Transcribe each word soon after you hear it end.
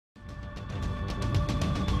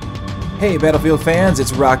Hey Battlefield fans,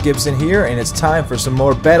 it's Rok Gibson here, and it's time for some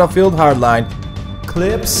more Battlefield Hardline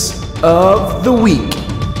Clips of the Week.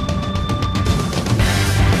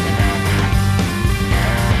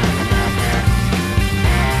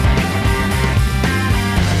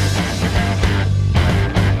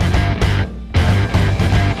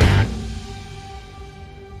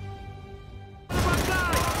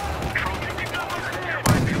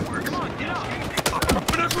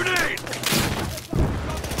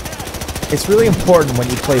 It's really important when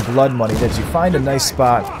you play Blood Money that you find a nice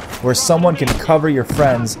spot where someone can cover your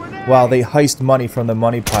friends while they heist money from the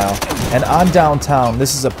money pile. And on downtown,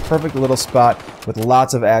 this is a perfect little spot with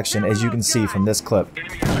lots of action, as you can see from this clip.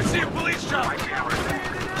 I see a police truck.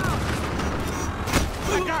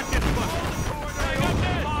 I got this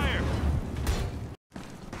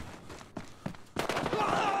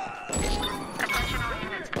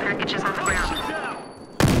Packages on the ground.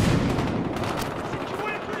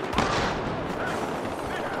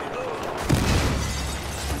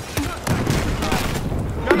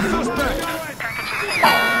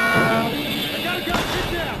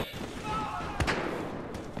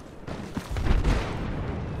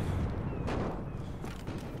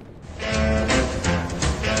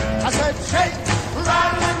 I said shake,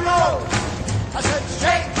 rattle and roll. I said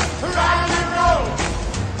shake, rattle and roll.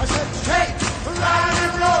 I said shake, rattle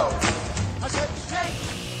and roll. I said shake.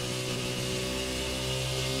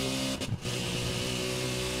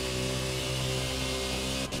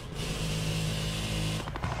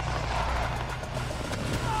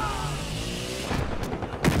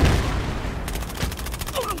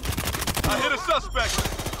 I hit a suspect.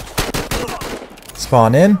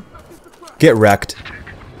 Spawn in, get wrecked.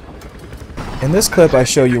 In this clip I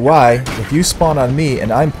show you why, if you spawn on me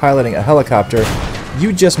and I'm piloting a helicopter,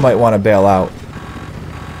 you just might want to bail out.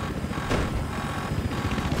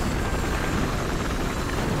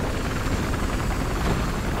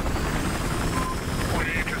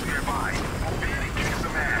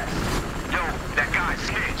 That guy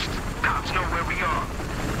snitched. Cops know where we are.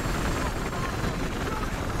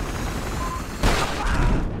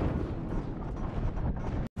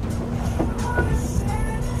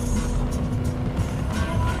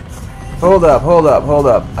 Hold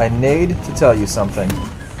up. I need to tell you something. Be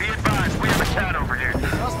advised, we have a chat over here.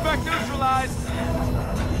 Suspect neutralized.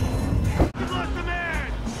 We lost the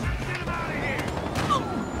man. Get him out of here.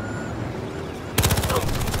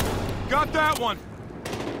 Got that one.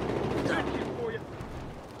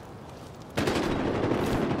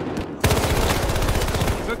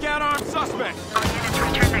 Took out armed suspect. All units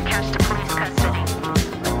return the cash to police custody.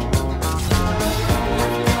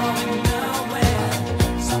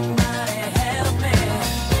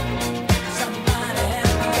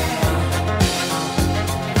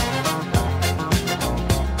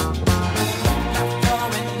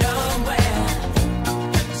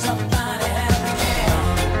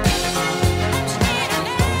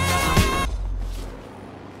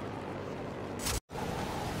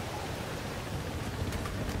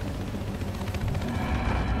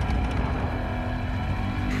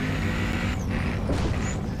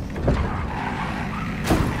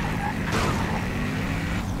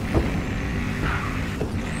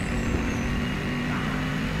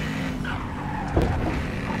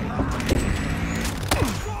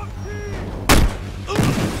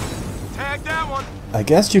 I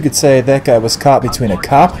guess you could say that guy was caught between a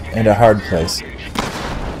cop and a hard place.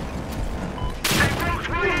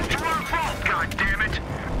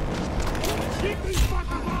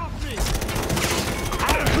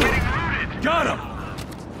 Got him!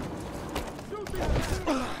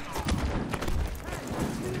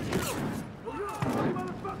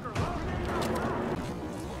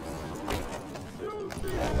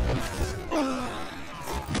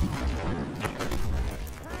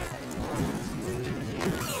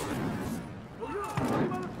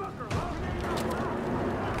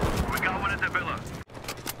 We got one at the villa.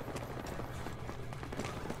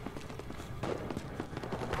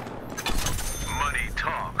 Money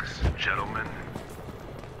talks, gentlemen.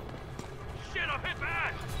 Shit, I'm hit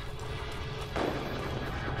bad!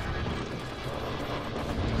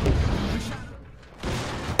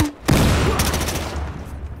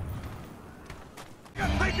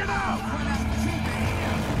 Take it out!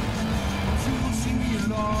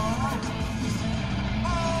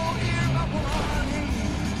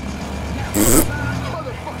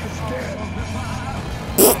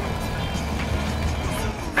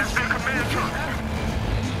 That's their command truck.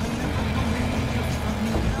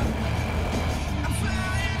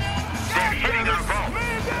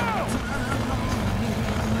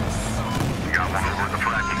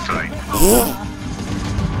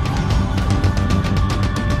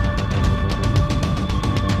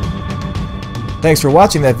 Thanks for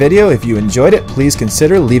watching that video. If you enjoyed it, please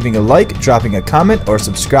consider leaving a like, dropping a comment, or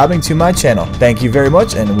subscribing to my channel. Thank you very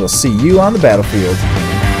much, and we'll see you on the battlefield.